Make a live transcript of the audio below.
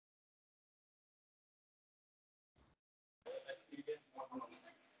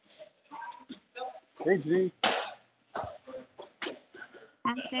Hey, G.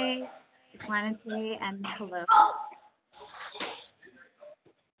 Anse, Planete, and hello.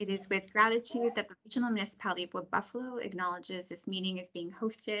 It is with gratitude that the Regional Municipality of Wood Buffalo acknowledges this meeting is being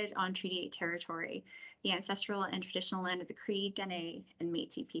hosted on Treaty 8 territory, the ancestral and traditional land of the Cree, Dene, and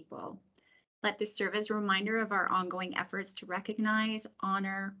Métis people. Let this serve as a reminder of our ongoing efforts to recognize,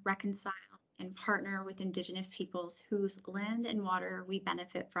 honor, reconcile, and partner with Indigenous peoples whose land and water we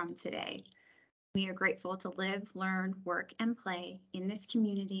benefit from today. We are grateful to live, learn, work, and play in this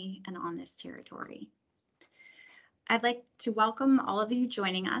community and on this territory. I'd like to welcome all of you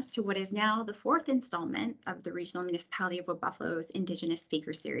joining us to what is now the fourth installment of the Regional Municipality of Wood Buffalo's Indigenous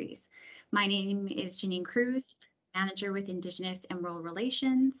Speaker Series. My name is Janine Cruz, Manager with Indigenous and Rural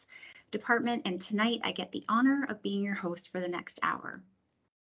Relations Department, and tonight I get the honor of being your host for the next hour.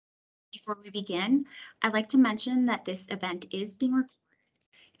 Before we begin, I'd like to mention that this event is being recorded,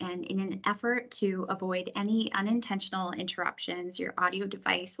 and in an effort to avoid any unintentional interruptions, your audio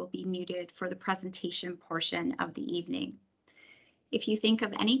device will be muted for the presentation portion of the evening. If you think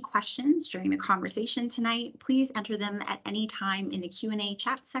of any questions during the conversation tonight, please enter them at any time in the Q&A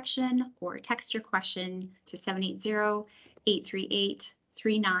chat section or text your question to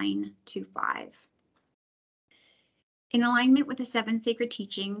 780-838-3925. In alignment with the 7 sacred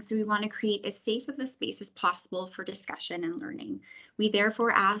teachings, we want to create as safe of a space as possible for discussion and learning. We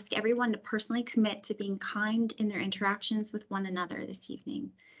therefore ask everyone to personally commit to being kind in their interactions with one another this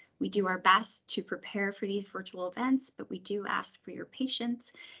evening. We do our best to prepare for these virtual events, but we do ask for your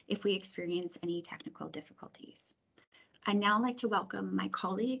patience if we experience any technical difficulties. I'd now like to welcome my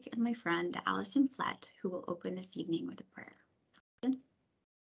colleague and my friend, Allison Flett, who will open this evening with a prayer. Allison?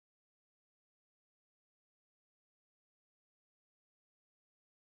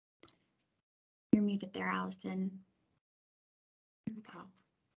 You're muted there, Allison. Here we go.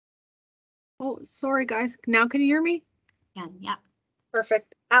 Oh, sorry, guys. Now can you hear me? Yeah.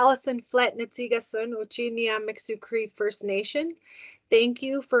 Perfect. Allison Flett, Nitsigasun, Indigenomics Cree First Nation. Thank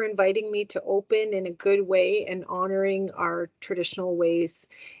you for inviting me to open in a good way and honoring our traditional ways.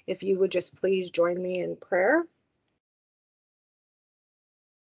 If you would just please join me in prayer.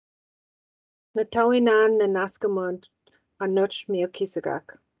 Natawinan Nanaskamun Anuch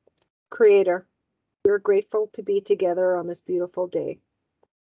Miokisagak. Creator, we are grateful to be together on this beautiful day.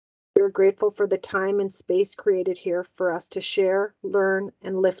 We are grateful for the time and space created here for us to share, learn,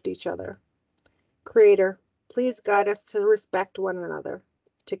 and lift each other. Creator, please guide us to respect one another,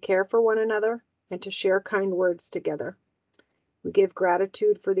 to care for one another, and to share kind words together. We give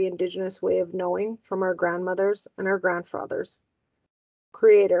gratitude for the Indigenous way of knowing from our grandmothers and our grandfathers.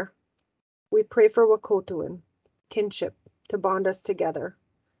 Creator, we pray for Wakotuan, kinship, to bond us together.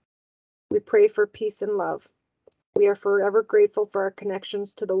 We pray for peace and love. We are forever grateful for our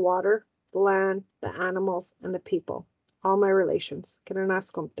connections to the water, the land, the animals, and the people. All my relations.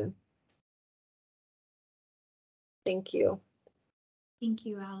 Kinanaskumpton. Thank you. Thank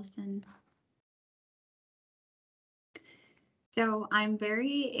you, Allison. So I'm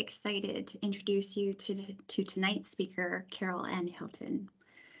very excited to introduce you to tonight's speaker, Carole Anne Hilton.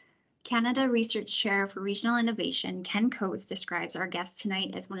 Canada Research Chair for Regional Innovation, Ken Coates, describes our guest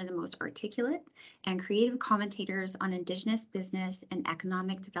tonight as one of the most articulate and creative commentators on Indigenous business and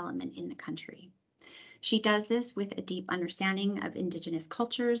economic development in the country. She does this with a deep understanding of Indigenous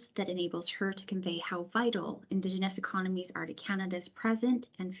cultures that enables her to convey how vital Indigenous economies are to Canada's present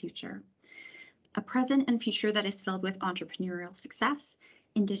and future. A present and future that is filled with entrepreneurial success,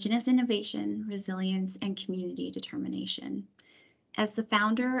 Indigenous innovation, resilience, and community determination. As the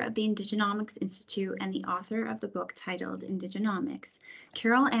founder of the Indigenomics Institute and the author of the book titled Indigenomics,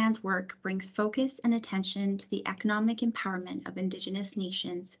 Carole Anne's work brings focus and attention to the economic empowerment of Indigenous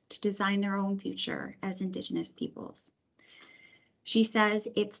nations to design their own future as Indigenous peoples. She says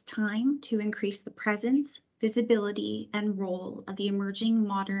it's time to increase the presence, visibility, and role of the emerging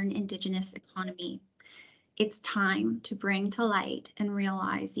modern Indigenous economy. It's time to bring to light and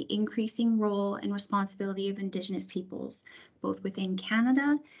realize the increasing role and responsibility of Indigenous peoples, both within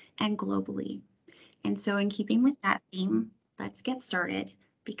Canada and globally. And so in keeping with that theme, let's get started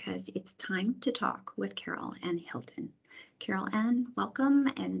because it's time to talk with Carole Anne Hilton. Carole Anne, welcome,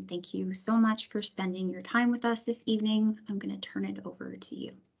 and thank you so much for spending your time with us this evening. I'm going to turn it over to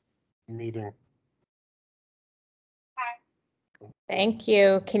you. Meeting. Thank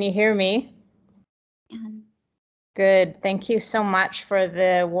you. Can you hear me? And Good. Thank you so much for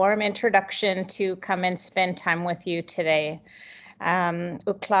the warm introduction to come and spend time with you today.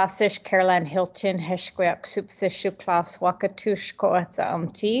 Uklasish Carole Anne Hilton Heshquiak Supsishu Klas Wakatush Koatsa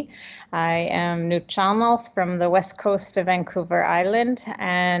Umti. I am Nutchanalth from the west coast of Vancouver Island,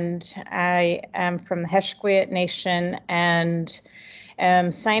 and I am from the Heshquiat Nation and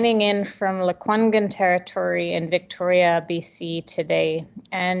am signing in from Lekwungen territory in Victoria, BC today.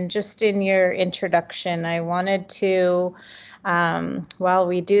 And just in your introduction, I wanted to while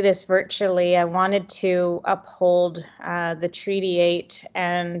we do this virtually, I wanted to uphold the Treaty 8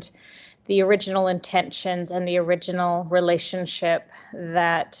 and the original intentions and the original relationship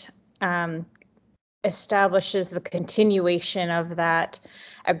that establishes the continuation of that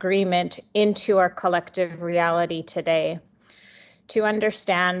agreement into our collective reality today. To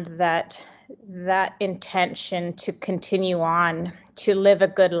understand that that intention to continue on, to live a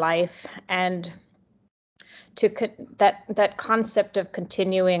good life, and to that concept of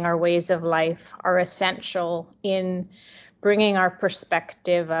continuing our ways of life are essential in bringing our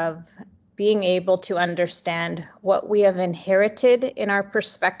perspective of being able to understand what we have inherited in our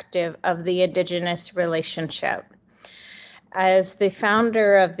perspective of the Indigenous relationship. As the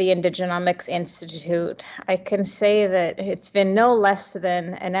founder of the Indigenomics Institute, I can say that it's been no less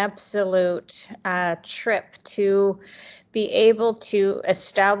than an absolute trip to be able to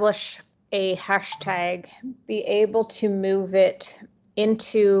establish a hashtag, be able to move it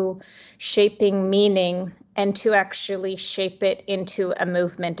into shaping meaning and to actually shape it into a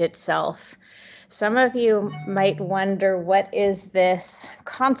movement itself. Some of you might wonder, what is this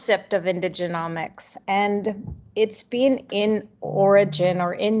concept of Indigenomics? And it's been in origin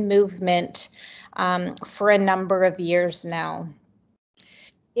or in movement for a number of years now.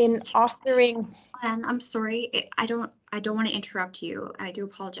 In authoring... And I'm sorry, I don't want to interrupt you. I do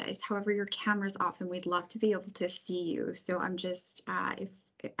apologize. However, your camera's off and we'd love to be able to see you. So I'm just,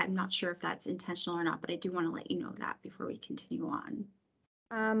 I'm not sure if that's intentional or not, but I do want to let you know that before we continue on.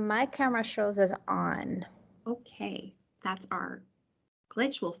 My camera shows as on. Okay, that's our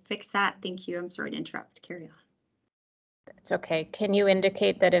glitch. We'll fix that. Thank you. I'm sorry to interrupt. Carry on. That's okay. Can you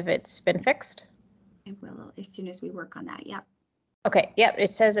indicate that if it's been fixed? I will as soon as we work on that. Yep. Okay, yep,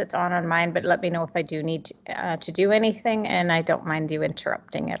 it says it's on mine, but let me know if I do need to do anything, and I don't mind you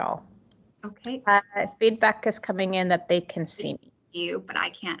interrupting at all. Okay. Feedback is coming in that they can see me. You, but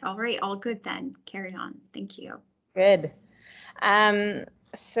I can't. All right, all good then. Carry on. Thank you. Good.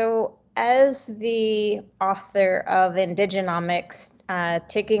 So as the author of Indigenomics,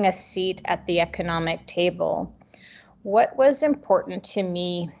 taking a seat at the economic table, what was important to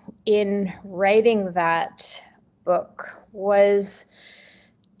me in writing that book was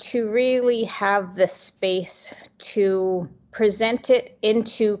to really have the space to present it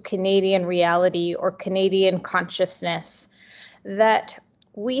into Canadian reality or Canadian consciousness that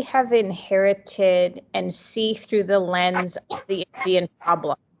we have inherited and see through the lens of the Indian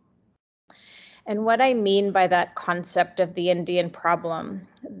problem. And what I mean by that concept of the Indian problem,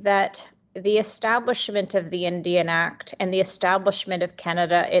 that the establishment of the Indian Act and the establishment of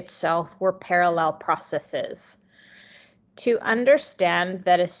Canada itself were parallel processes. To understand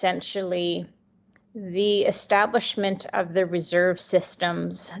that essentially the establishment of the reserve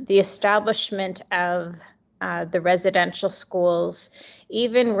systems, the establishment of the residential schools,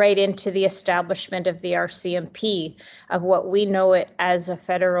 even right into the establishment of the RCMP, of what we know it as a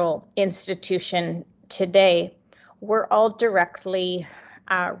federal institution today, were all directly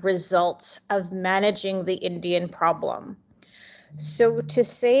results of managing the Indian problem. So to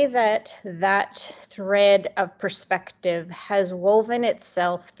say that that thread of perspective has woven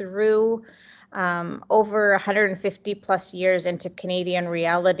itself through over 150 plus years into Canadian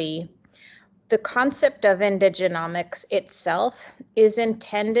reality, the concept of Indigenomics itself is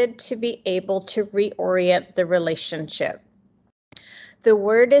intended to be able to reorient the relationship. The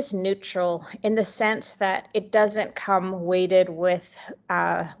word is neutral in the sense that it doesn't come weighted with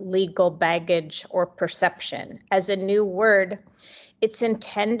legal baggage or perception. As a new word, it's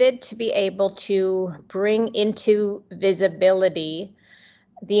intended to be able to bring into visibility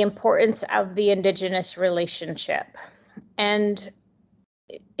the importance of the Indigenous relationship. And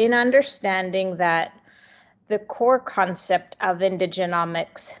in understanding that the core concept of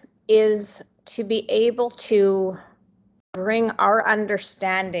Indigenomics is to be able to bring our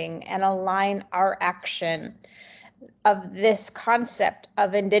understanding and align our action of this concept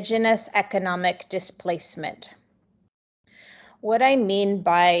of Indigenous economic displacement. What I mean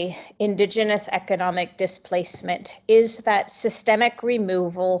by Indigenous economic displacement is that systemic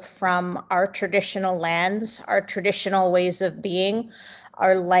removal from our traditional lands, our traditional ways of being,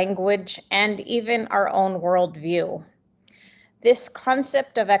 our language, and even our own worldview. This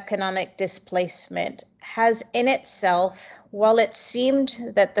concept of economic displacement has in itself, while it seemed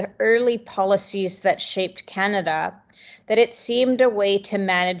that the early policies that shaped Canada, that it seemed a way to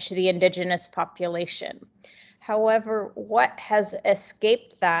manage the Indigenous population. However, what has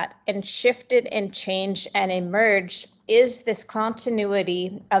escaped that and shifted and changed and emerged is this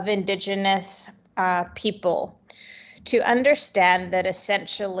continuity of Indigenous people, to understand that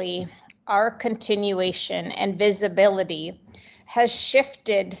essentially our continuation and visibility has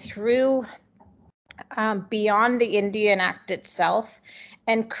shifted through beyond the Indian Act itself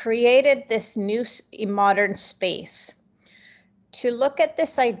and created this new modern space. To look at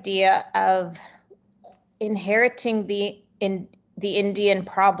this idea of inheriting the Indian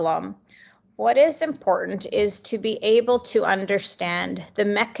problem, what is important is to be able to understand the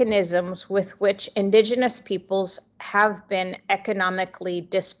mechanisms with which Indigenous peoples have been economically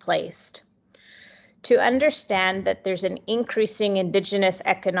displaced. To understand that there's an increasing Indigenous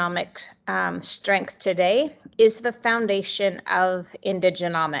economic strength today is the foundation of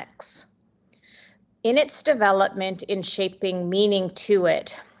Indigenomics. In its development, in shaping meaning to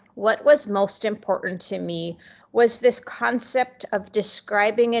it, what was most important to me was this concept of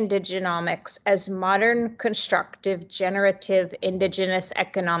describing Indigenomics as modern, constructive, generative, Indigenous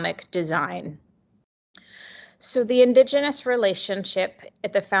economic design. So the Indigenous relationship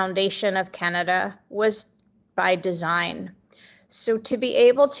at the foundation of Canada was by design. So to be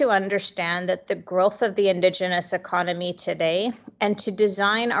able to understand that the growth of the Indigenous economy today and to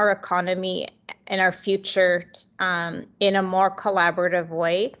design our economy and our future in a more collaborative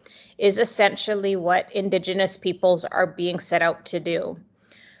way is essentially what Indigenous peoples are being set out to do.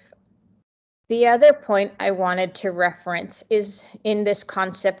 The other point I wanted to reference is in this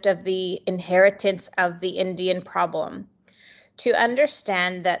concept of the inheritance of the Indian problem. To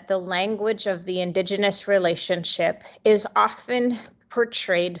understand that the language of the Indigenous relationship is often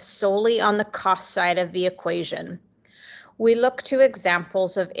portrayed solely on the cost side of the equation. We look to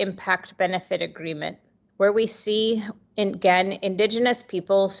examples of impact benefit agreement, where we see, again, Indigenous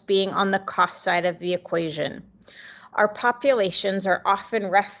peoples being on the cost side of the equation. Our populations are often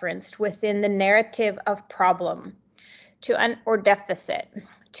referenced within the narrative of problem or deficit,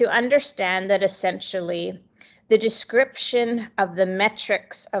 to understand that essentially the description of the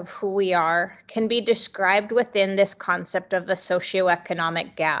metrics of who we are can be described within this concept of the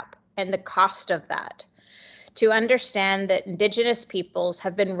socioeconomic gap and the cost of that. To understand that Indigenous peoples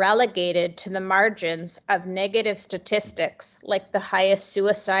have been relegated to the margins of negative statistics like the highest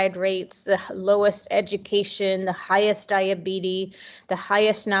suicide rates, the lowest education, the highest diabetes, the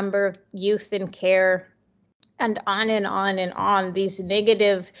highest number of youth in care, and on and on and on, these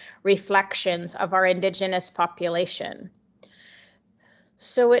negative reflections of our Indigenous population.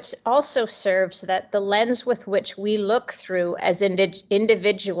 So it also serves that the lens with which we look through as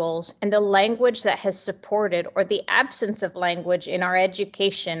individuals and the language that has supported or the absence of language in our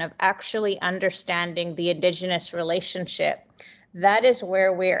education of actually understanding the Indigenous relationship, that is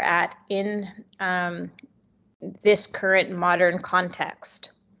where we're at in this current modern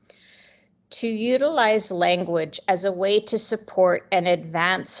context. To utilize language as a way to support and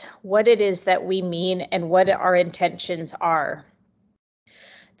advance what it is that we mean and what our intentions are.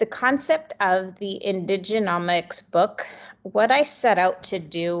 The concept of the Indigenomics book, what I set out to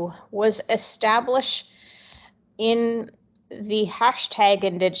do was establish in the hashtag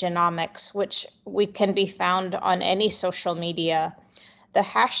Indigenomics, which we can be found on any social media. The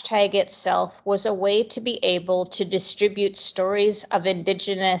hashtag itself was a way to be able to distribute stories of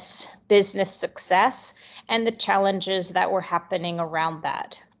Indigenous business success and the challenges that were happening around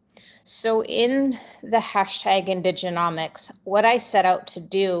that. So in the hashtag Indigenomics, what I set out to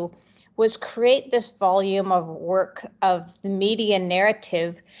do was create this volume of work of the media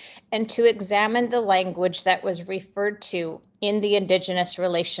narrative and to examine the language that was referred to in the Indigenous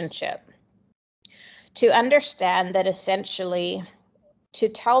relationship. To understand that essentially, to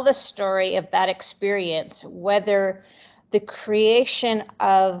tell the story of that experience, whether the creation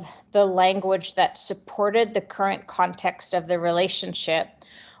of the language that supported the current context of the relationship,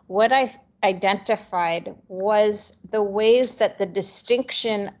 what I identified was the ways that the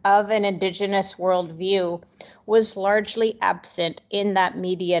distinction of an Indigenous worldview was largely absent in that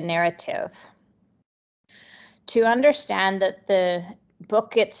media narrative. To understand that the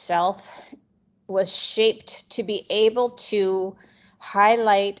book itself was shaped to be able to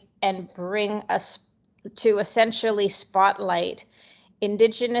highlight and bring us to essentially spotlight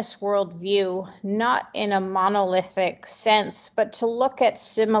Indigenous worldview, not in a monolithic sense, but to look at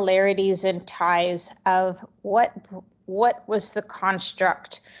similarities and ties of what was the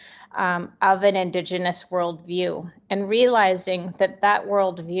construct of an Indigenous worldview, and realizing that that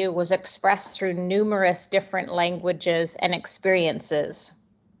worldview was expressed through numerous different languages and experiences.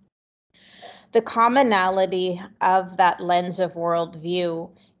 The commonality of that lens of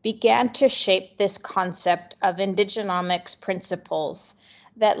worldview began to shape this concept of Indigenomics principles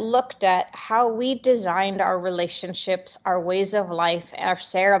that looked at how we designed our relationships, our ways of life, our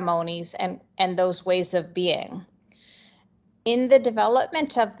ceremonies, and those ways of being. In the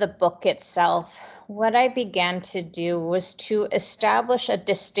development of the book itself, what I began to do was to establish a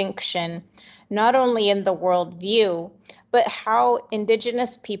distinction, not only in the worldview, but how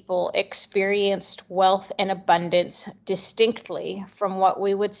Indigenous people experienced wealth and abundance distinctly from what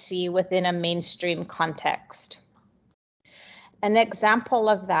we would see within a mainstream context. An example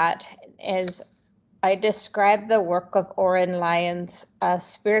of that is I describe the work of Oren Lyons, a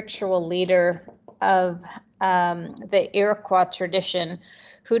spiritual leader of the Iroquois tradition,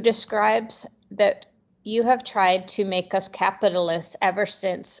 who describes that you have tried to make us capitalists ever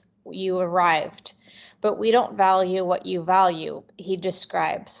since you arrived, but we don't value what you value, he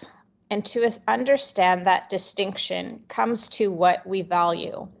describes. And to understand that distinction comes to what we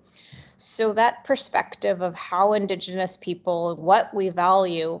value. So that perspective of how Indigenous people, what we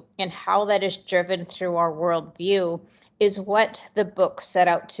value, and how that is driven through our worldview is what the book set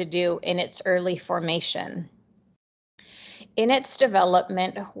out to do in its early formation. In its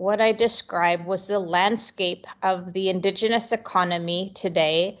development, what I described was the landscape of the Indigenous economy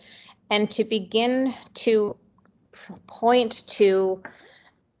today, and to begin to point to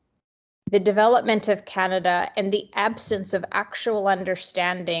the development of Canada and the absence of actual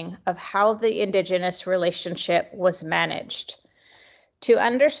understanding of how the Indigenous relationship was managed. To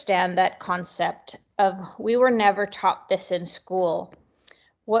understand that concept of we were never taught this in school,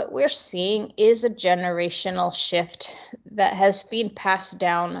 what we're seeing is a generational shift that has been passed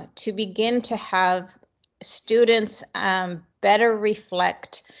down to begin to have students better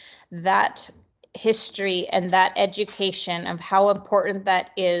reflect that history and that education of how important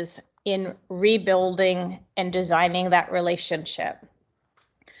that is in rebuilding and designing that relationship.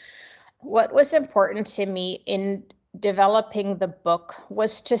 What was important to me in developing the book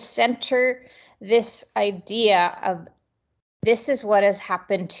was to center this idea of this is what has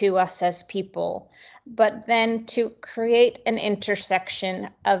happened to us as people, but then to create an intersection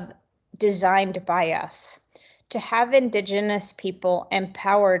of designed by us, to have Indigenous people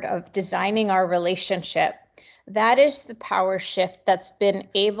empowered of designing our relationship. That is the power shift that's been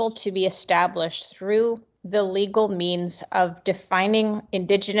able to be established through the legal means of defining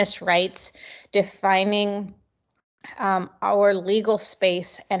Indigenous rights, defining our legal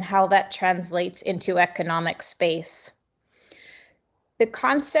space, and how that translates into economic space. The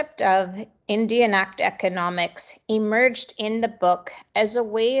concept of Indian Act economics emerged in the book as a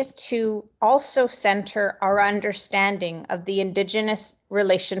way to also center our understanding of the Indigenous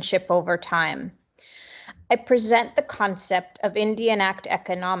relationship over time. I present the concept of Indian Act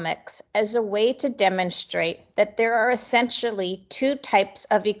economics as a way to demonstrate that there are essentially two types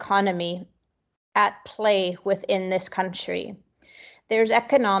of economy at play within this country. There's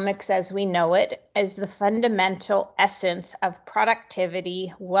economics as we know it, as the fundamental essence of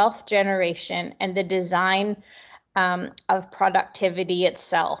productivity, wealth generation, and the design of productivity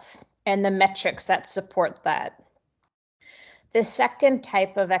itself, and the metrics that support that. The second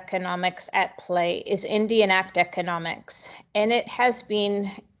type of economics at play is Indian Act economics, and it has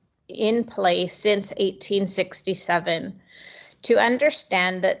been in play since 1867. To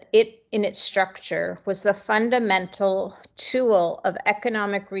understand that it, in its structure, was the fundamental tool of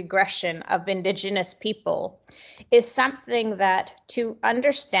economic regression of Indigenous people is something that, to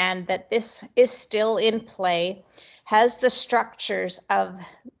understand that this is still in play, has the structures of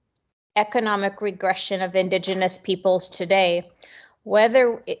economic regression of Indigenous peoples today,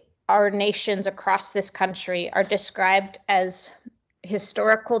 whether our nations across this country are described as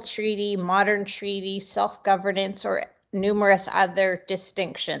historical treaty, modern treaty, self-governance, or numerous other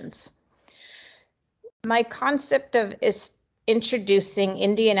distinctions. My concept of is introducing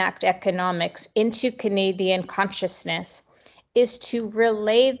Indian Act economics into Canadian consciousness is to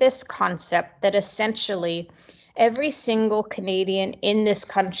relay this concept that essentially every single Canadian in this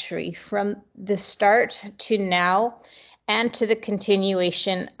country, from the start to now and to the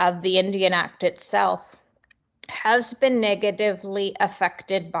continuation of the Indian Act itself, has been negatively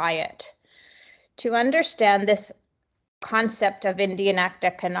affected by it. To understand this concept of Indian Act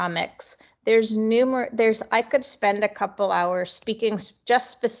economics, I could spend a couple hours speaking just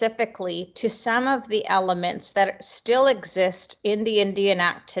specifically to some of the elements that still exist in the Indian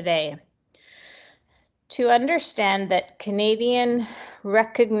Act today. to understand that Canadian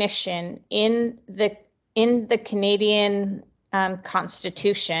recognition in the Canadian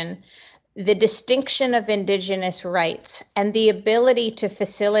Constitution, the distinction of Indigenous rights and the ability to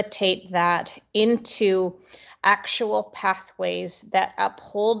facilitate that into actual pathways that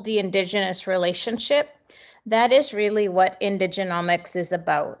uphold the Indigenous relationship, that is really what Indigenomics is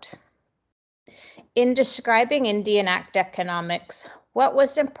about. In describing Indian Act economics, what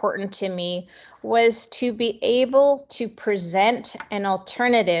was important to me was to be able to present an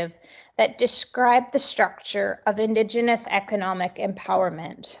alternative that described the structure of Indigenous economic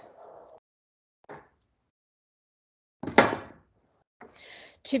empowerment.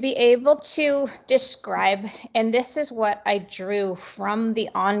 To be able to describe, and this is what I drew from the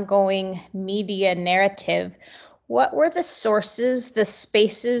ongoing media narrative, what were the sources, the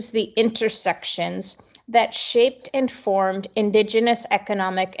spaces, the intersections that shaped and formed Indigenous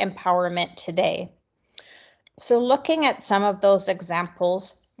economic empowerment today? So looking at some of those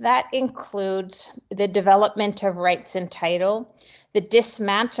examples, that includes the development of rights and title, the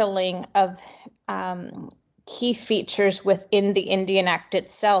dismantling of key features within the Indian Act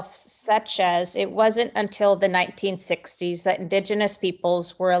itself, such as it wasn't until the 1960s that Indigenous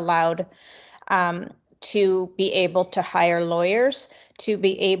peoples were allowed to be able to hire lawyers, to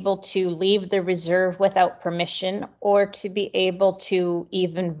be able to leave the reserve without permission, or to be able to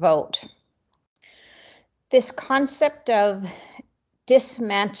even vote. This concept of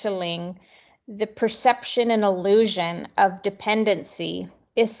dismantling the perception and illusion of dependency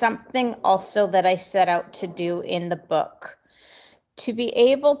is something also that I set out to do in the book. To be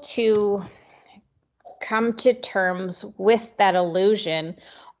able to come to terms with that illusion,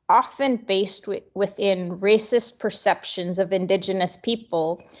 often based within racist perceptions of Indigenous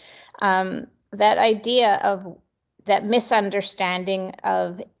people, that idea of that misunderstanding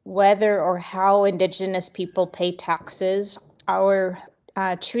of whether or how Indigenous people pay taxes, our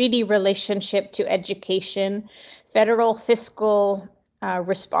treaty relationship to education, federal fiscal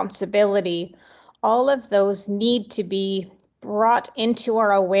responsibility, all of those need to be brought into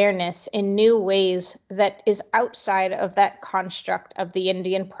our awareness in new ways that is outside of that construct of the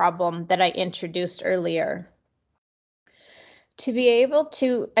Indian problem that I introduced earlier. To be able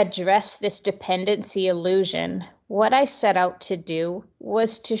to address this dependency illusion, what I set out to do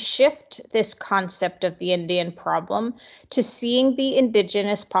was to shift this concept of the Indian problem to seeing the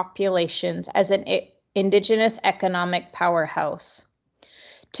Indigenous populations as an Indigenous economic powerhouse,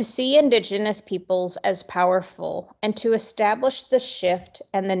 to see Indigenous peoples as powerful, and to establish the shift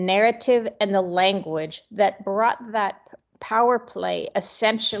and the narrative and the language that brought that power play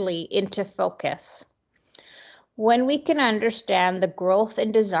essentially into focus. When we can understand the growth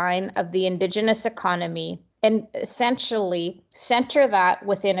and design of the Indigenous economy and essentially center that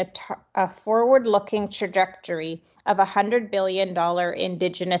within a forward-looking trajectory of a $100 billion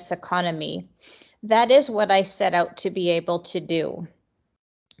Indigenous economy, that is what I set out to be able to do.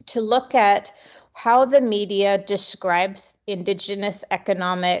 To look at how the media describes Indigenous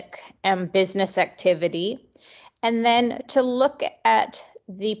economic and business activity, and then to look at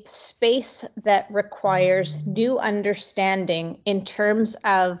the space that requires new understanding in terms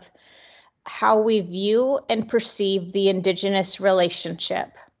of how we view and perceive the Indigenous relationship.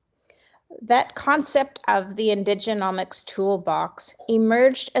 That concept of the Indigenomics toolbox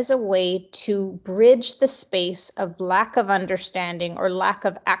emerged as a way to bridge the space of lack of understanding or lack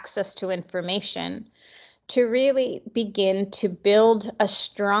of access to information to really begin to build a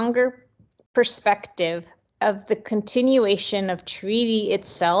stronger perspective of the continuation of treaty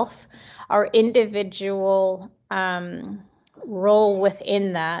itself, our individual role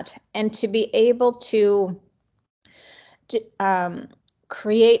within that, and to be able to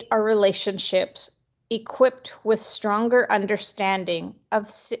create our relationships equipped with stronger understanding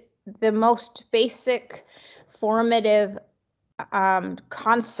of the most basic formative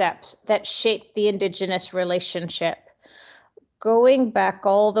concepts that shape the Indigenous relationship, going back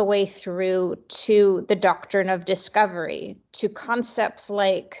all the way through to the doctrine of discovery, to concepts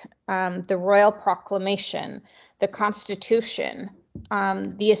like the Royal Proclamation, the Constitution,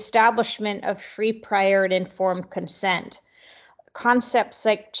 the establishment of free, prior, and informed consent, concepts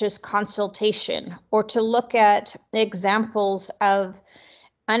such as consultation, or to look at examples of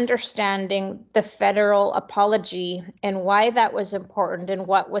understanding the federal apology and why that was important and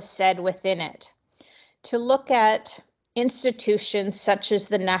what was said within it, to look at institutions such as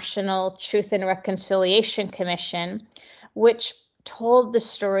the National Truth and Reconciliation Commission, which told the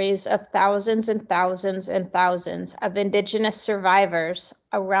stories of thousands and thousands and thousands of Indigenous survivors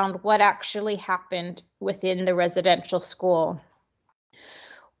around what actually happened within the residential school.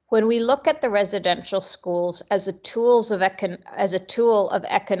 When we look at the residential schools as a tool of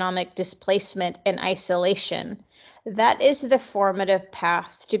economic displacement and isolation, that is the formative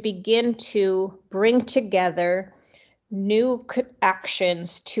path to begin to bring together new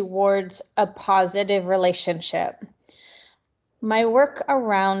actions towards a positive relationship. My work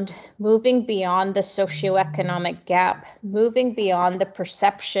around moving beyond the socioeconomic gap, moving beyond the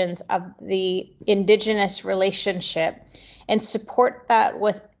perceptions of the Indigenous relationship, and support that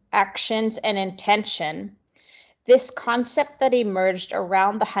with actions and intention. This concept that emerged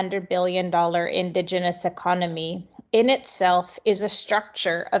around the $100 billion Indigenous economy in itself is a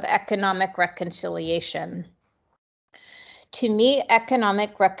structure of economic reconciliation. To me,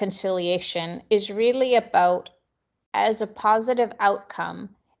 economic reconciliation is really about, as a positive outcome,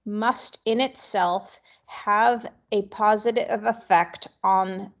 must in itself have a positive effect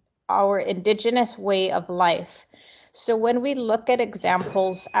on our Indigenous way of life. So when we look at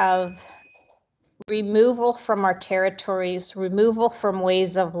examples of removal from our territories, removal from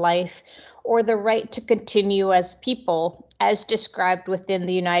ways of life, or the right to continue as people, as described within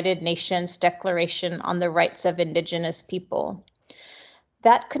the United Nations Declaration on the Rights of Indigenous People,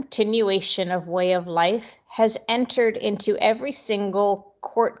 that continuation of way of life has entered into every single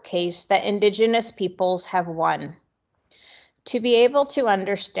court case that Indigenous peoples have won. To be able to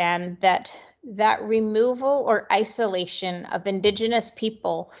understand that removal or isolation of Indigenous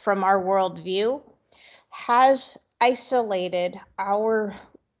people from our worldview has isolated our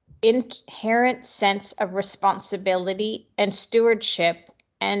inherent sense of responsibility and stewardship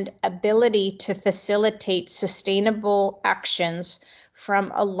and ability to facilitate sustainable actions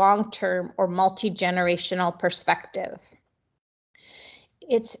from a long-term or multi-generational perspective.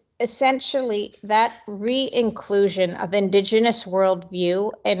 It's essentially that re-inclusion of Indigenous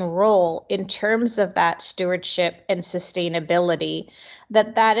worldview and role in terms of that stewardship and sustainability,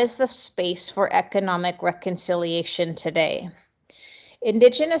 that is the space for economic reconciliation today.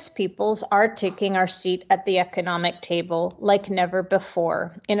 Indigenous peoples are taking our seat at the economic table like never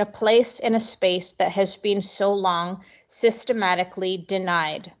before, in a place, in a space that has been so long systematically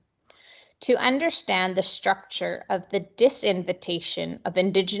denied. To understand the structure of the disinvitation of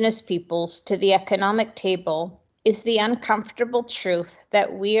Indigenous peoples to the economic table is the uncomfortable truth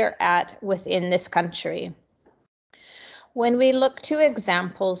that we are at within this country. When we look to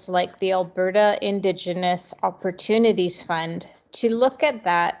examples like the Alberta Indigenous Opportunities Fund, to look at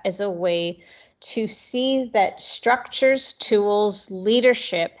that as a way to see that structures, tools,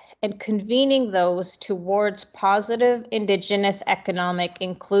 leadership, and convening those towards positive Indigenous economic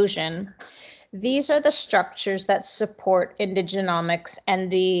inclusion, these are the structures that support Indigenomics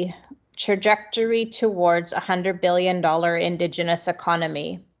and the trajectory towards a $100 billion Indigenous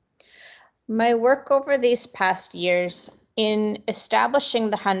economy. My work over these past years in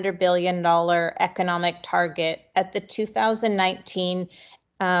establishing the $100 billion economic target at the 2019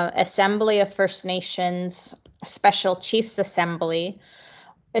 Assembly of First Nations Special Chiefs Assembly,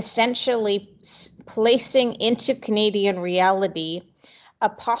 essentially placing into Canadian reality a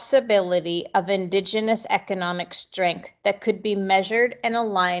possibility of Indigenous economic strength that could be measured and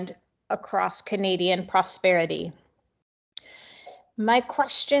aligned across Canadian prosperity. My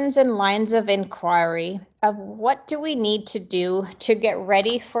questions and lines of inquiry of what do we need to do to get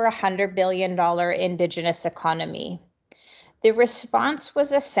ready for a $100 billion Indigenous economy? The response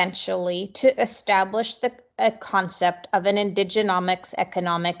was essentially to establish a concept of an Indigenomics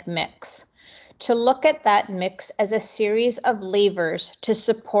economic mix, to look at that mix as a series of levers to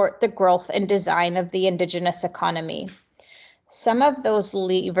support the growth and design of the Indigenous economy. Some of those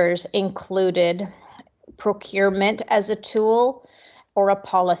levers included procurement as a tool or a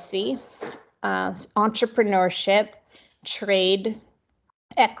policy, entrepreneurship, trade,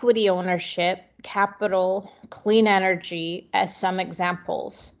 equity ownership, capital, clean energy as some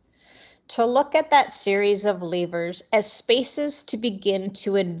examples. To look at that series of levers as spaces to begin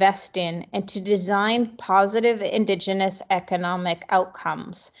to invest in and to design positive Indigenous economic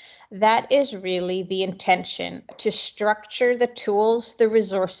outcomes. That is really the intention, to structure the tools, the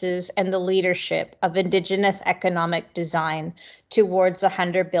resources, and the leadership of Indigenous economic design towards a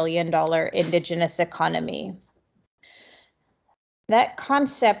 $100 billion Indigenous economy. That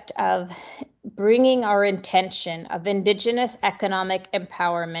concept of bringing our intention of Indigenous economic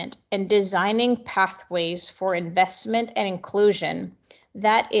empowerment and designing pathways for investment and inclusion,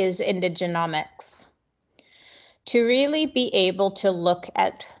 that is Indigenomics. To really be able to look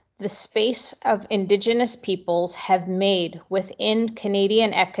at the space of Indigenous peoples have made within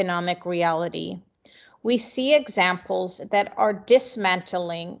Canadian economic reality, we see examples that are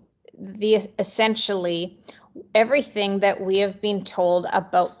dismantling essentially everything that we have been told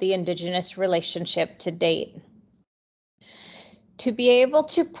about the Indigenous relationship to date. To be able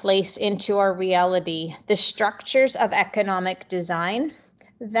to place into our reality the structures of economic design,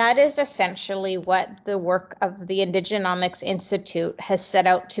 that is essentially what the work of the Indigenomics Institute has set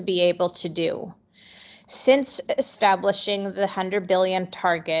out to be able to do. Since establishing the 100 billion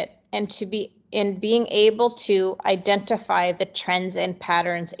target and being able to identify the trends and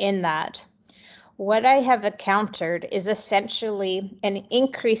patterns in that, what I have encountered is essentially an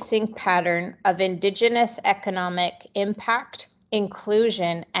increasing pattern of Indigenous economic impact,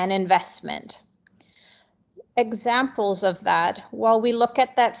 inclusion, and investment. Examples of that, while we look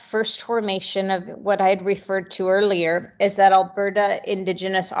at that first formation of what I had referred to earlier, is that Alberta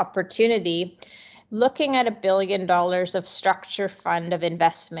Indigenous Opportunity, looking at $1 billion of structure fund of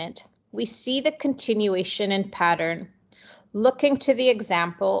investment, we see the continuation and pattern. Looking to the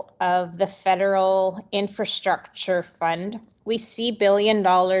example of the Federal Infrastructure Fund, we see $1 billion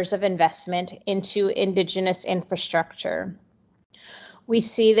of investment into Indigenous infrastructure. We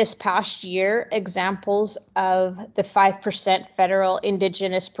see this past year examples of the 5% federal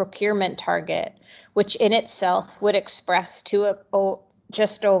Indigenous procurement target, which in itself would express to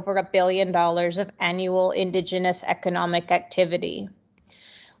just over $1 billion of annual Indigenous economic activity.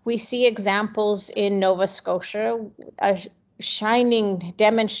 We see examples in Nova Scotia, a shining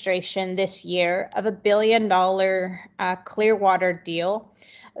demonstration this year of $1 billion Clearwater deal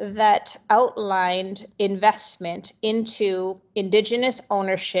that outlined investment into Indigenous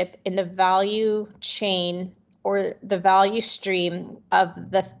ownership in the value chain or the value stream of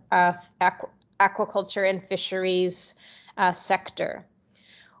the aquaculture and fisheries sector.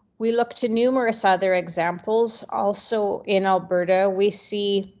 We look to numerous other examples. Also in Alberta, we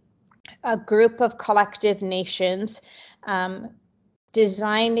see a group of collective nations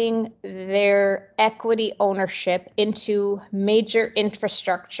designing their equity ownership into major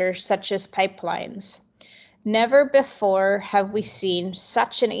infrastructure such as pipelines. Never before have we seen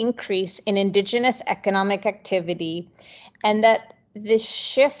such an increase in Indigenous economic activity, and that this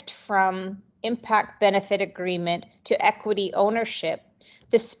shift from impact benefit agreement to equity ownership,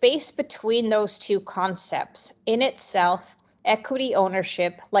 the space between those two concepts in itself, equity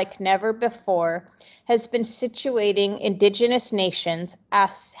ownership, like never before, has been situating Indigenous nations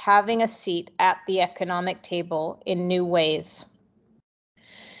as having a seat at the economic table in new ways.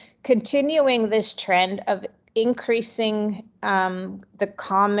 Continuing this trend of increasing the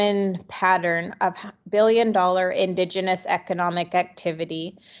common pattern of $1 billion Indigenous economic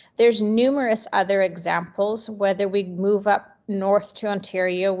activity, there's numerous other examples. Whether we move up north to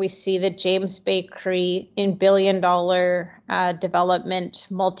Ontario, we see the James Bay Cree in $1 billion development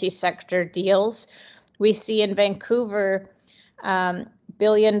multi-sector deals. We see in Vancouver $1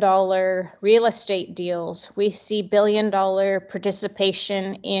 billion real estate deals. We see $1 billion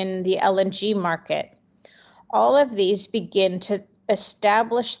participation in the LNG market. All of these begin to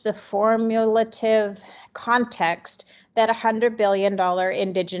establish the formulative context that a $100 billion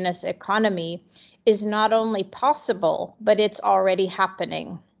Indigenous economy is not only possible, but it's already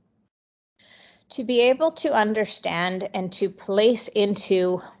happening. To be able to understand and to place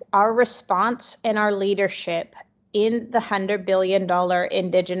into our response and our leadership in the $100 billion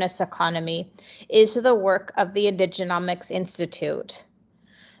Indigenous economy is the work of the Indigenomics Institute.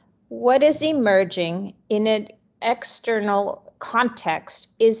 What is emerging in an external context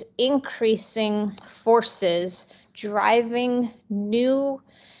is increasing forces driving new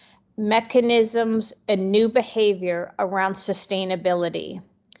mechanisms and new behavior around sustainability.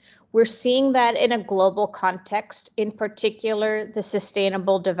 We're seeing that in a global context, in particular, the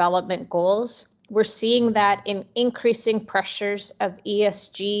Sustainable Development Goals. We're seeing that in increasing pressures of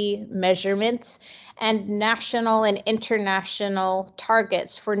ESG measurements and national and international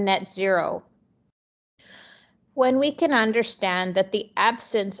targets for net zero. When we can understand that the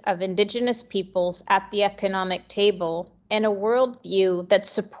absence of Indigenous peoples at the economic table and a worldview that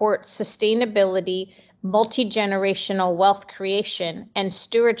supports sustainability, multi-generational wealth creation, and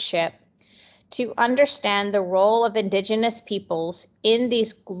stewardship, to understand the role of Indigenous peoples in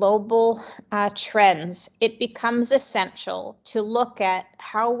these global trends, it becomes essential to look at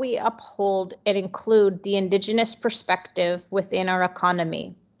how we uphold and include the Indigenous perspective within our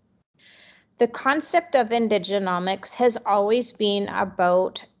economy. The concept of Indigenomics has always been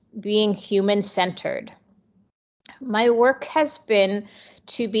about being human-centered. My work has been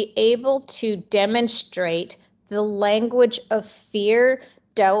to be able to demonstrate the language of fear,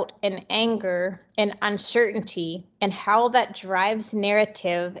 doubt, and anger and uncertainty, and how that drives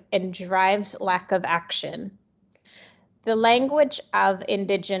narrative and drives lack of action. The language of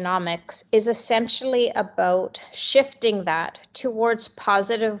Indigenomics is essentially about shifting that towards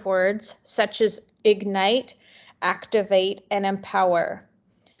positive words such as ignite, activate, and empower.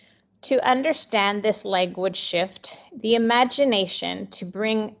 To understand this language shift, the imagination to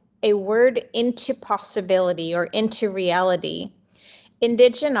bring a word into possibility or into reality,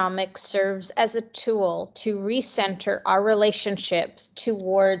 Indigenomics serves as a tool to recenter our relationships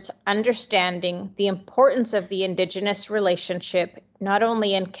towards understanding the importance of the Indigenous relationship, not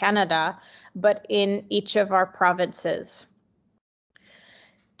only in Canada, but in each of our provinces.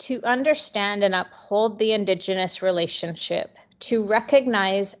 To understand and uphold the Indigenous relationship, to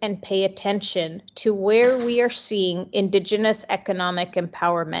recognize and pay attention to where we are seeing Indigenous economic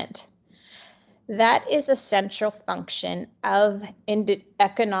empowerment. That is a central function of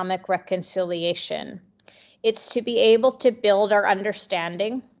economic reconciliation. It's to be able to build our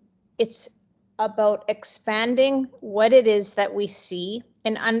understanding. It's about expanding what it is that we see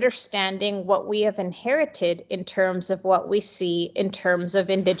and understanding what we have inherited in terms of what we see in terms of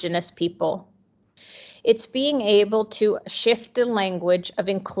Indigenous people. It's being able to shift the language of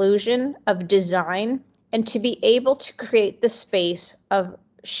inclusion, of design, and to be able to create the space of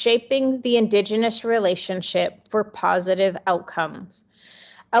shaping the Indigenous relationship for positive outcomes.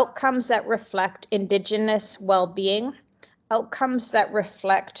 Outcomes that reflect Indigenous well-being, outcomes that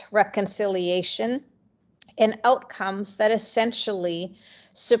reflect reconciliation, and outcomes that essentially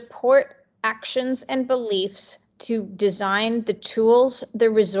support actions and beliefs to design the tools,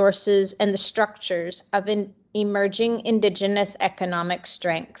 the resources, and the structures of an emerging Indigenous economic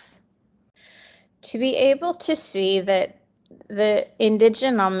strength. To be able to see that the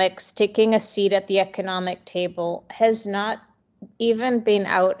Indigenomics taking a seat at the economic table has not even been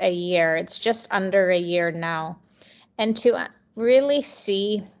out a year. It's just under a year now. And to really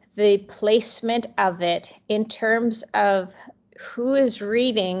see the placement of it in terms of who is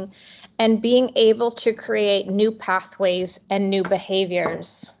reading and being able to create new pathways and new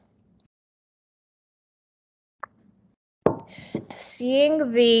behaviors.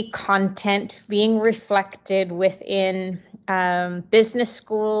 Seeing the content being reflected within business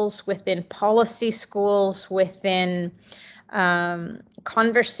schools, within policy schools, within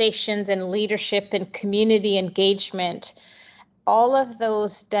conversations and leadership and community engagement, all of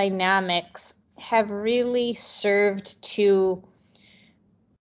those dynamics have really served to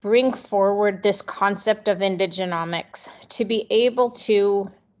bring forward this concept of Indigenomics, to be able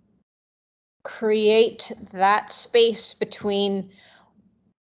to create that space between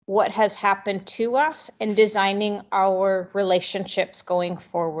what has happened to us and designing our relationships going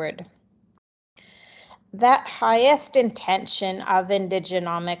forward. That highest intention of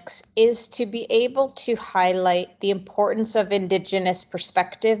Indigenomics is to be able to highlight the importance of Indigenous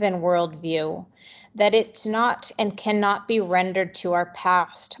perspective and worldview, that it's not and cannot be rendered to our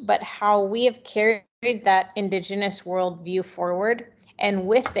past, but how we have carried that Indigenous worldview forward, and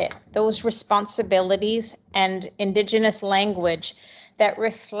with it, those responsibilities and Indigenous language that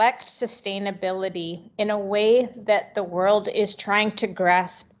reflect sustainability in a way that the world is trying to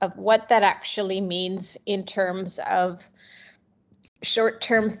grasp of what that actually means in terms of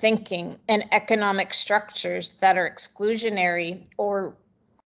short-term thinking and economic structures that are exclusionary or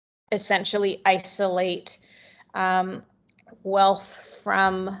essentially isolate wealth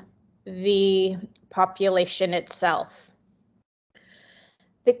from the population itself.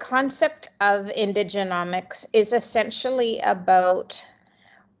 The concept of Indigenomics is essentially about,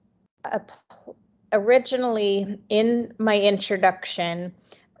 originally in my introduction,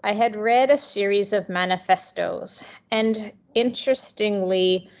 I had read a series of manifestos, and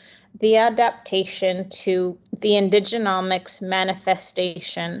interestingly, the adaptation to the Indigenomics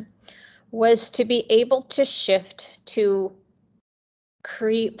manifestation was to be able to shift to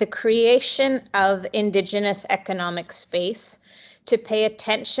the creation of Indigenous economic space, to pay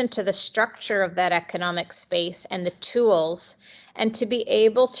attention to the structure of that economic space and the tools, and to be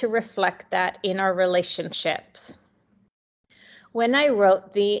able to reflect that in our relationships. When I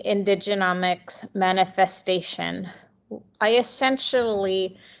wrote the Indigenomics manifestation, I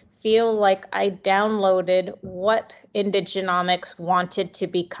essentially feel like I downloaded what Indigenomics wanted to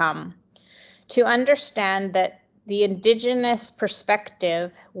become. To understand that the Indigenous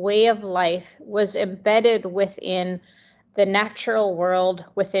perspective, way of life, was embedded within the natural world,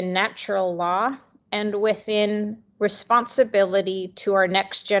 within natural law, and within responsibility to our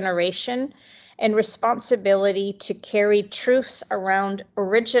next generation, and responsibility to carry truths around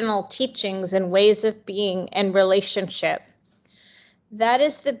original teachings and ways of being and relationship. That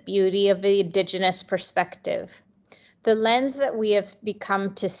is the beauty of the Indigenous perspective. The lens that we have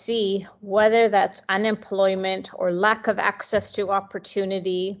become to see, whether that's unemployment or lack of access to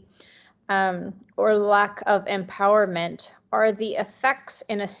opportunity or lack of empowerment, are the effects,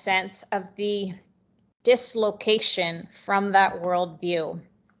 in a sense, of the dislocation from that worldview.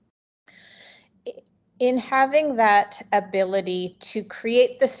 In having that ability to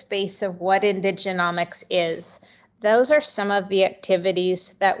create the space of what Indigenomics is, those are some of the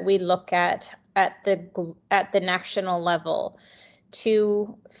activities that we look at the national level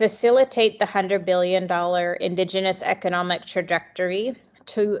to facilitate the $100 billion Indigenous economic trajectory,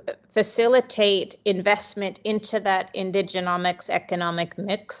 to facilitate investment into that Indigenomics economic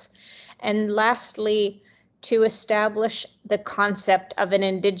mix, and lastly, to establish the concept of an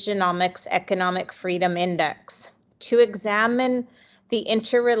Indigenomics Economic Freedom Index, to examine the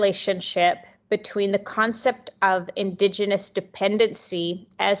interrelationship between the concept of Indigenous dependency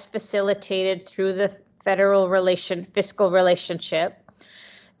as facilitated through the federal fiscal relationship,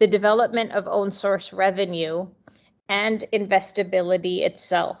 the development of own source revenue, and investability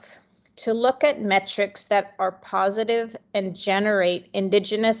itself. To look at metrics that are positive and generate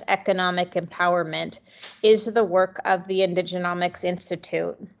Indigenous economic empowerment is the work of the Indigenomics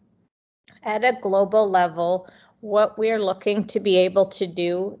Institute. At a global level, what we're looking to be able to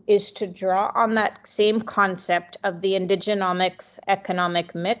do is to draw on that same concept of the Indigenomics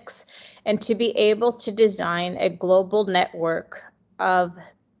economic mix and to be able to design a global network of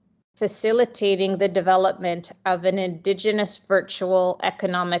facilitating the development of an Indigenous virtual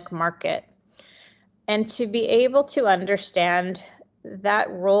economic market, and to be able to understand that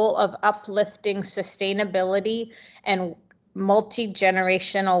role of uplifting sustainability and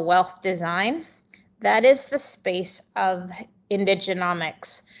multi-generational wealth design. That is the space of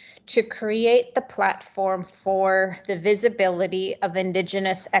Indigenomics, to create the platform for the visibility of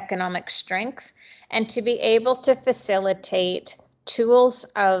Indigenous economic strength and to be able to facilitate tools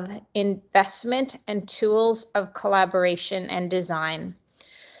of investment and tools of collaboration and design.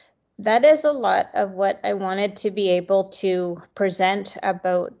 That is a lot of what I wanted to be able to present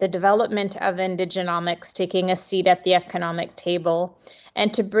about the development of Indigenomics taking a seat at the economic table,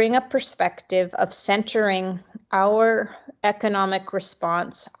 and to bring a perspective of centering our economic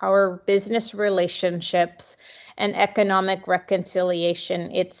response, our business relationships, and economic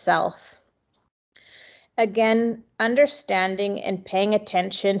reconciliation itself. Again, understanding and paying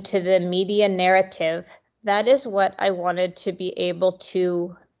attention to the media narrative, that is what I wanted to be able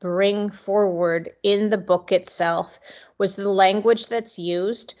to bring forward in the book itself, was the language that's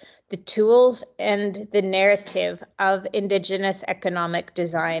used, the tools and the narrative of Indigenous economic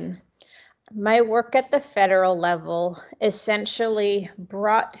design. My work at the federal level essentially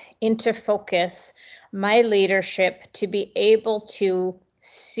brought into focus my leadership to be able to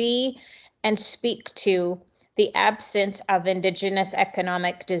see and speak to the absence of Indigenous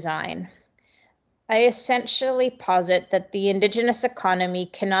economic design. I essentially posit that the Indigenous economy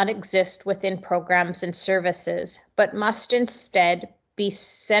cannot exist within programs and services, but must instead be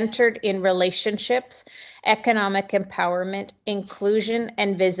centered in relationships, economic empowerment, inclusion,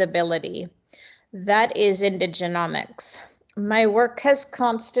 and visibility. That is Indigenomics. My work has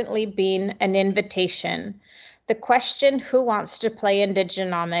constantly been an invitation. The question, who wants to play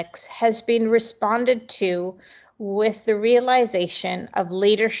Indigenomics, has been responded to with the realization of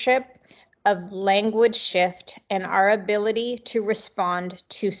leadership, of language shift, and our ability to respond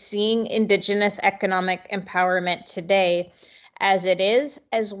to seeing Indigenous economic empowerment today as it is,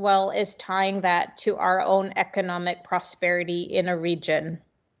 as well as tying that to our own economic prosperity in a region.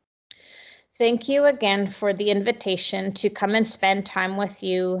 Thank you again for the invitation to come and spend time with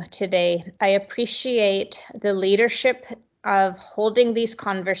you today. I appreciate the leadership of holding these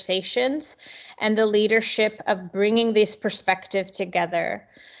conversations and the leadership of bringing this perspective together.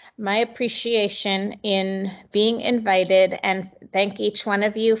 My appreciation in being invited, and thank each one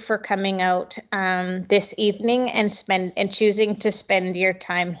of you for coming out this evening and choosing to spend your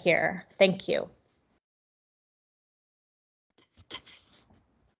time here. Thank you.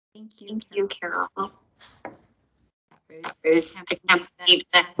 Thank you, Carole. I can't believe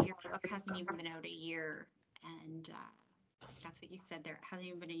that your book hasn't even been out a year, and that's what you said there. It hasn't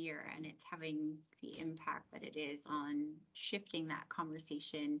even been a year, and it's having the impact that it is on shifting that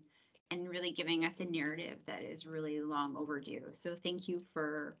conversation and really giving us a narrative that is really long overdue. So thank you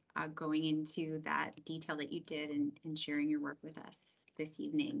for going into that detail that you did and sharing your work with us this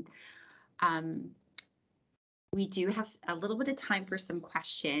evening. We do have a little bit of time for some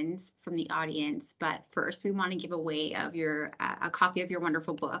questions from the audience, but first we want to give away of a copy of your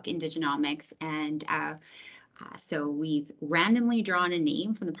wonderful book, Indigenomics, and So we've randomly drawn a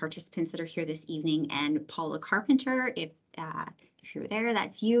name from the participants that are here this evening, and Paula Carpenter, if you're there,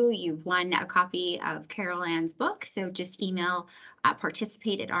 that's you. You've won a copy of Carole Anne's book. So just email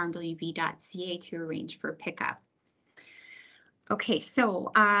participate@rmwb.ca to arrange for pickup. Okay,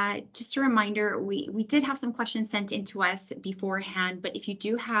 so just a reminder, we did have some questions sent in to us beforehand, but if you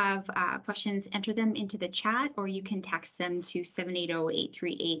do have questions, enter them into the chat, or you can text them to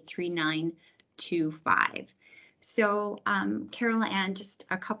 780-838-3925. So Carole Anne, just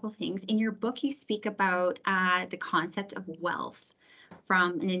a couple things. In your book, you speak about the concept of wealth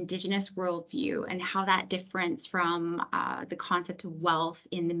from an Indigenous worldview and how that differs from the concept of wealth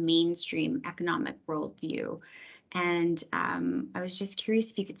in the mainstream economic worldview. And I was just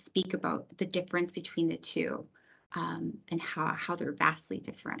curious if you could speak about the difference between the two and how they're vastly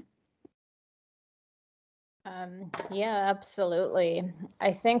different. Yeah, absolutely.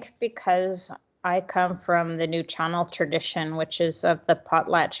 I think because I come from the New Channel tradition, which is of the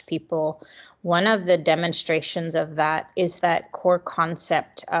Potlatch people, one of the demonstrations of that is that core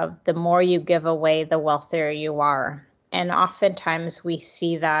concept of the more you give away, the wealthier you are. And oftentimes we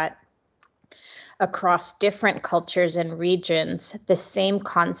see that across different cultures and regions, the same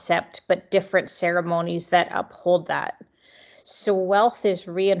concept, but different ceremonies that uphold that. So wealth is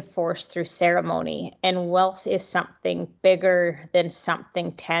reinforced through ceremony, and wealth is something bigger than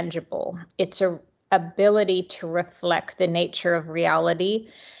something tangible. It's an ability to reflect the nature of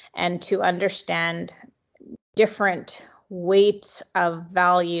reality and to understand different weights of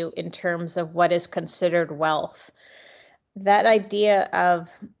value in terms of what is considered wealth. That idea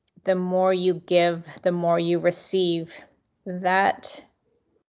of the more you give, the more you receive, that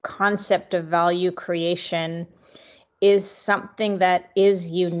concept of value creation is something that is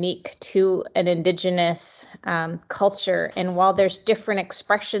unique to an Indigenous culture. And while there's different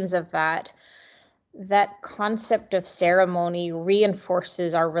expressions of that, that concept of ceremony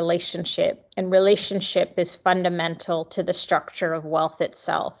reinforces our relationship, and relationship is fundamental to the structure of wealth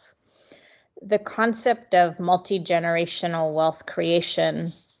itself. The concept of multi-generational wealth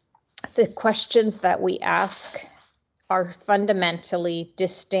creation, the questions that we ask are fundamentally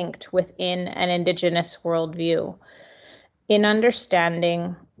distinct within an Indigenous worldview. In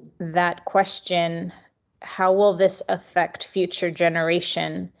understanding that question, how will this affect future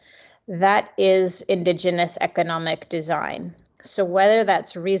generation? That is Indigenous economic design. So whether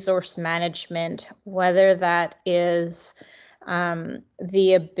that's resource management, whether that is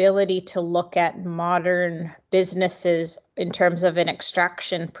the ability to look at modern businesses in terms of an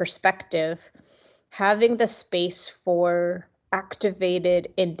extraction perspective, having the space for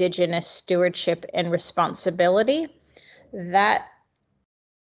activated Indigenous stewardship and responsibility, that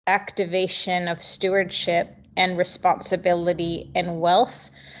activation of stewardship and responsibility and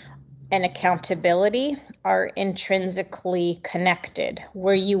wealth and accountability are intrinsically connected,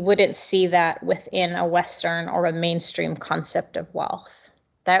 where you wouldn't see that within a Western or a mainstream concept of wealth.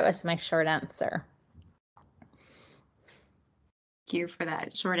 That was my short answer. Thank you for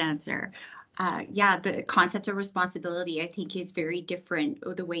that short answer. Yeah, the concept of responsibility, I think, is very different,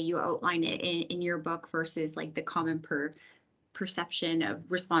 the way you outline it in your book versus like the common perception of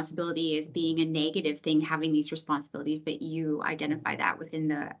responsibility as being a negative thing, having these responsibilities, but you identify that within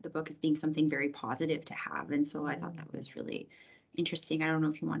the book as being something very positive to have. And so I thought that was really interesting. I don't know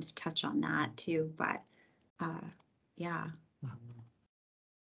if you want to touch on that too, but yeah.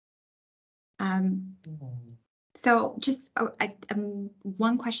 So just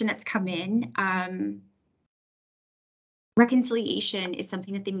one question that's come in. Reconciliation is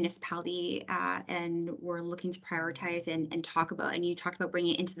something that the municipality and we're looking to prioritize and talk about. And you talked about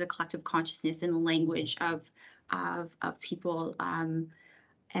bringing it into the collective consciousness and the language of people.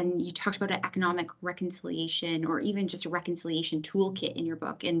 And you talked about an economic reconciliation, or even just a reconciliation toolkit in your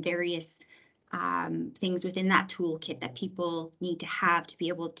book, and various things within that toolkit that people need to have to be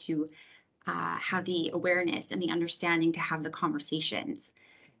able to have the awareness and the understanding to have the conversations.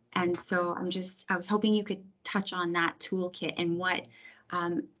 And so I was hoping you could touch on that toolkit and what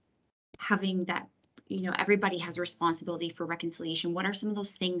having that, everybody has a responsibility for reconciliation. What are some of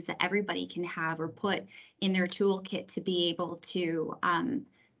those things that everybody can have or put in their toolkit to be able to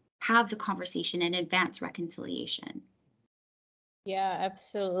have the conversation and advance reconciliation? Yeah,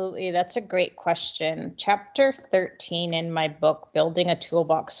 absolutely. That's a great question. Chapter 13 in my book, Building a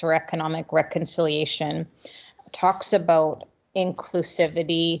Toolbox for Economic Reconciliation, talks about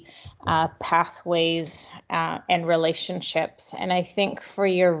inclusivity, pathways, and relationships. And I think for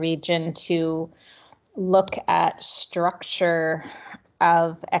your region to look at structure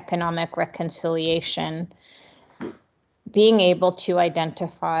of economic reconciliation, being able to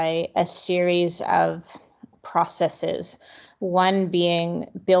identify a series of processes. One being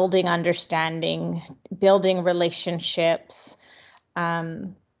building understanding, building relationships,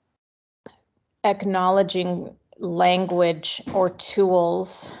 acknowledging language or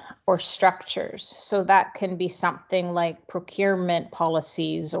tools or structures. So that can be something like procurement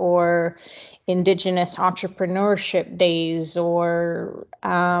policies or Indigenous entrepreneurship days or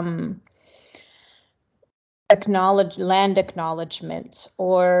land acknowledgements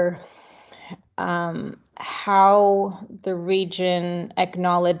or how the region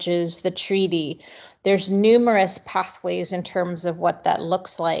acknowledges the treaty. There's numerous pathways in terms of what that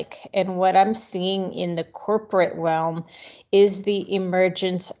looks like. And what I'm seeing in the corporate realm is the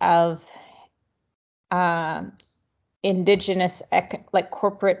emergence of Indigenous, like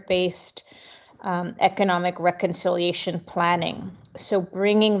corporate-based economic reconciliation planning. So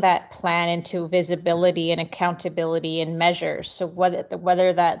bringing that plan into visibility and accountability and measures. So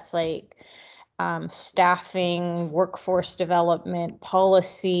whether that's like staffing, workforce development,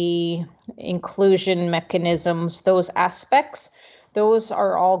 policy, inclusion mechanisms, those aspects, those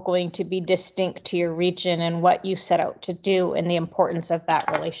are all going to be distinct to your region and what you set out to do and the importance of that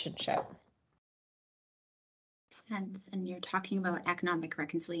relationship. Sense. And you're talking about economic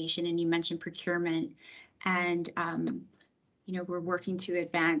reconciliation, and you mentioned procurement, and you know, we're working to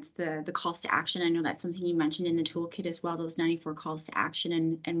advance the calls to action. I know that's something you mentioned in the toolkit as well, those 94 calls to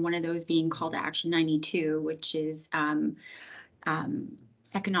action, and one of those being call to action 92, which is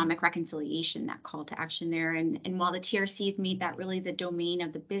economic reconciliation, that call to action there. And while the TRC's made that really the domain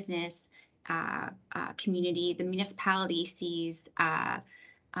of the business community, the municipality sees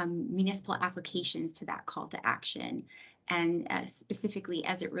municipal applications to that call to action, and specifically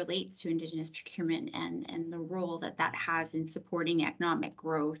as it relates to Indigenous procurement and the role that that has in supporting economic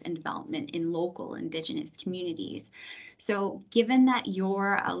growth and development in local Indigenous communities. So given that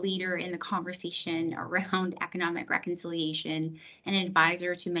you're a leader in the conversation around economic reconciliation, an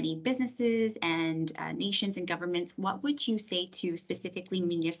advisor to many businesses and nations and governments, what would you say to specifically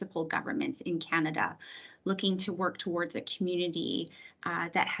municipal governments in Canada looking to work towards a community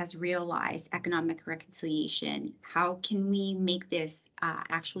that has realized economic reconciliation? How can we make this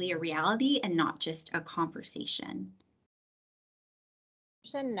actually a reality and not just a conversation?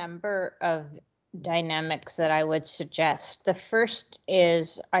 There's a number of dynamics that I would suggest. The first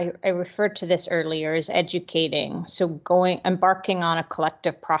is, I referred to this earlier, is educating. So embarking on a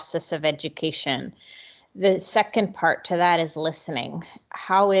collective process of education. The second part to that is listening.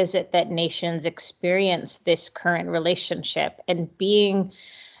 How is it that nations experience this current relationship, and being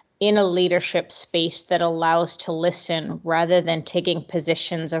in a leadership space that allows to listen rather than taking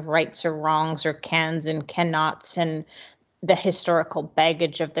positions of rights or wrongs or cans and cannots and the historical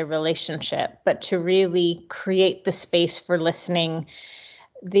baggage of the relationship, but to really create the space for listening.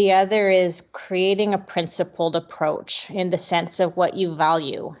 The other is creating a principled approach in the sense of what you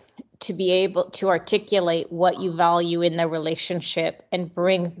value, to be able to articulate what you value in the relationship and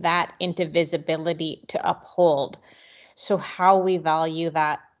bring that into visibility to uphold. So how we value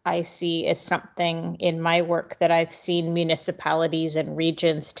that, I see as something in my work that I've seen municipalities and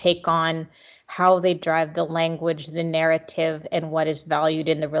regions take on, how they drive the language, the narrative, and what is valued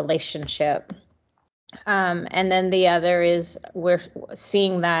in the relationship. And then the other is we're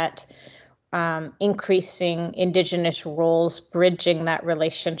seeing that increasing Indigenous roles, bridging that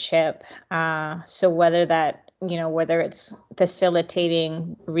relationship. So whether it's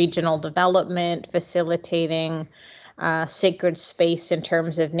facilitating regional development, facilitating sacred space in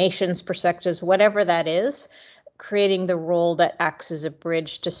terms of nations' perspectives, whatever that is, creating the role that acts as a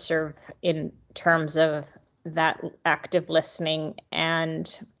bridge to serve in terms of that active listening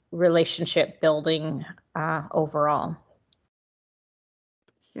and relationship building overall.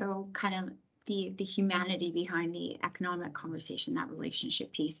 So kind of the humanity behind the economic conversation, that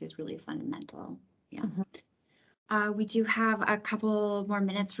relationship piece is really fundamental. Yeah. Mm-hmm. We do have a couple more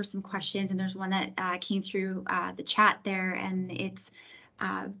minutes for some questions, and there's one that came through the chat there, and it's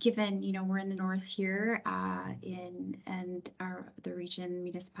given, you know, we're in the north here the region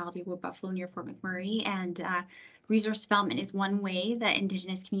municipality Wood Buffalo near Fort McMurray, and resource development is one way that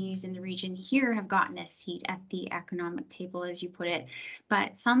Indigenous communities in the region here have gotten a seat at the economic table, as you put it,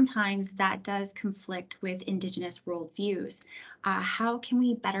 but sometimes that does conflict with Indigenous worldviews. How can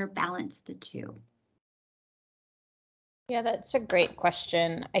we better balance the two? Yeah, that's a great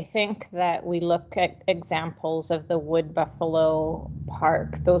question. I think that we look at examples of the Wood Buffalo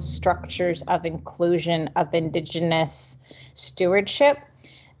Park, those structures of inclusion of Indigenous stewardship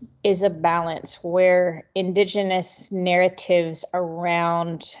is a balance where Indigenous narratives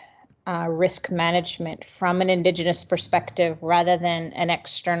around risk management from an Indigenous perspective rather than an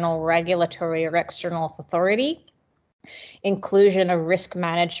external regulatory or external authority. Inclusion of risk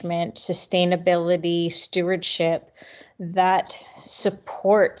management, sustainability, stewardship that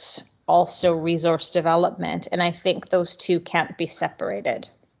supports also resource development. And I think those two can't be separated.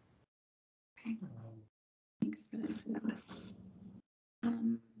 Okay. Thanks for that.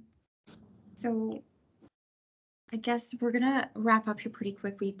 So I guess we're gonna wrap up here pretty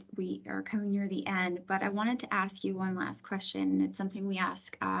quick. We are coming near the end, but I wanted to ask you one last question. It's something we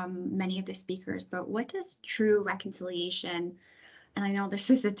ask many of the speakers, but what does true reconciliation, and I know this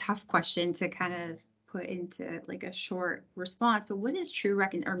is a tough question to kind of put into like a short response, but what is true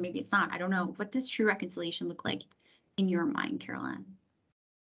or maybe it's not, I don't know. What does true reconciliation look like in your mind, Carole Anne?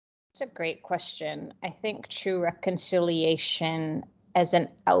 It's a great question. I think true reconciliation as an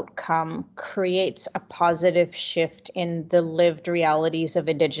outcome creates a positive shift in the lived realities of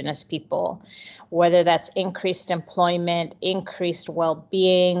Indigenous people, whether that's increased employment, increased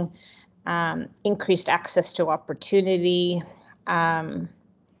well-being, increased access to opportunity,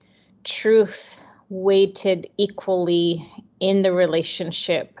 truth weighted equally in the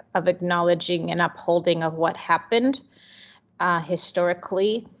relationship of acknowledging and upholding of what happened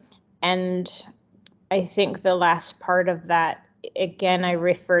historically. And I think the last part of that, again, I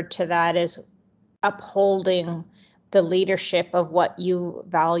referred to that as upholding the leadership of what you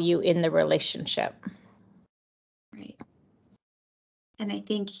value in the relationship. Right. And I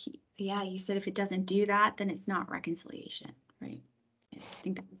think, yeah, you said if it doesn't do that, then it's not reconciliation, right? I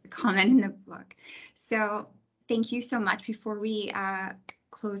think that was the comment in the book. So thank you so much. Before we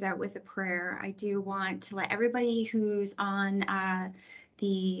close out with a prayer, I do want to let everybody who's on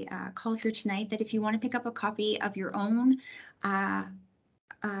the call here tonight that if you want to pick up a copy of your own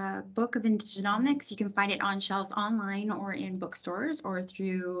book of Indigenomics, you can find it on shelves online or in bookstores or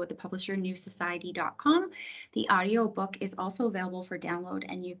through the publisher newsociety.com. The audio book is also available for download,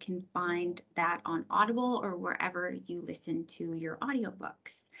 and you can find that on Audible or wherever you listen to your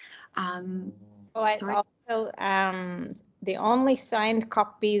audiobooks. It's also the only signed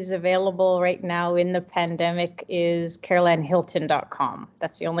copies available right now in the pandemic is caroleannehilton.com.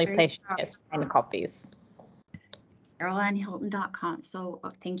 That's the only place you get signed copies. CaroleAnneHilton.com. So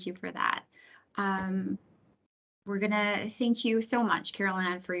thank you for that. We're gonna thank you so much, Carole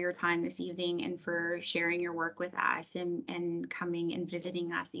Anne, for your time this evening and for sharing your work with us and coming and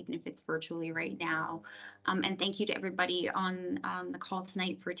visiting us, even if it's virtually right now. And thank you to everybody on the call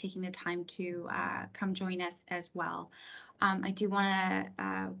tonight for taking the time to come join us as well. I do want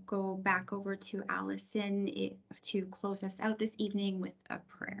to go back over to Allison to close us out this evening with a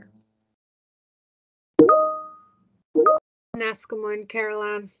prayer. Naskamun, Carole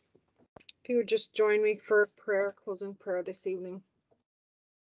Anne, if you would just join me for a prayer, closing prayer this evening.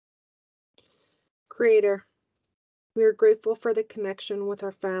 Creator, we are grateful for the connection with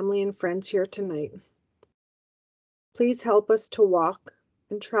our family and friends here tonight. Please help us to walk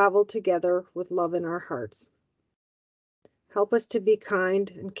and travel together with love in our hearts. Help us to be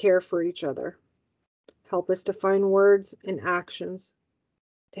kind and care for each other. Help us to find words and actions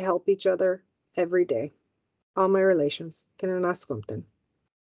to help each other every day. All my relations. Kinanaskumten.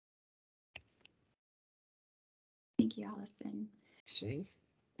 Thank you, Allison. Shane.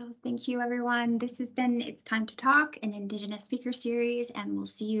 So thank you, everyone. This has been It's Time to Talk, an Indigenous Speaker Series, and we'll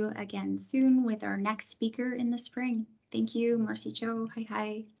see you again soon with our next speaker in the spring. Thank you, Marcy Cho.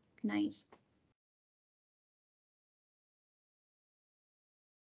 Hi. Good night.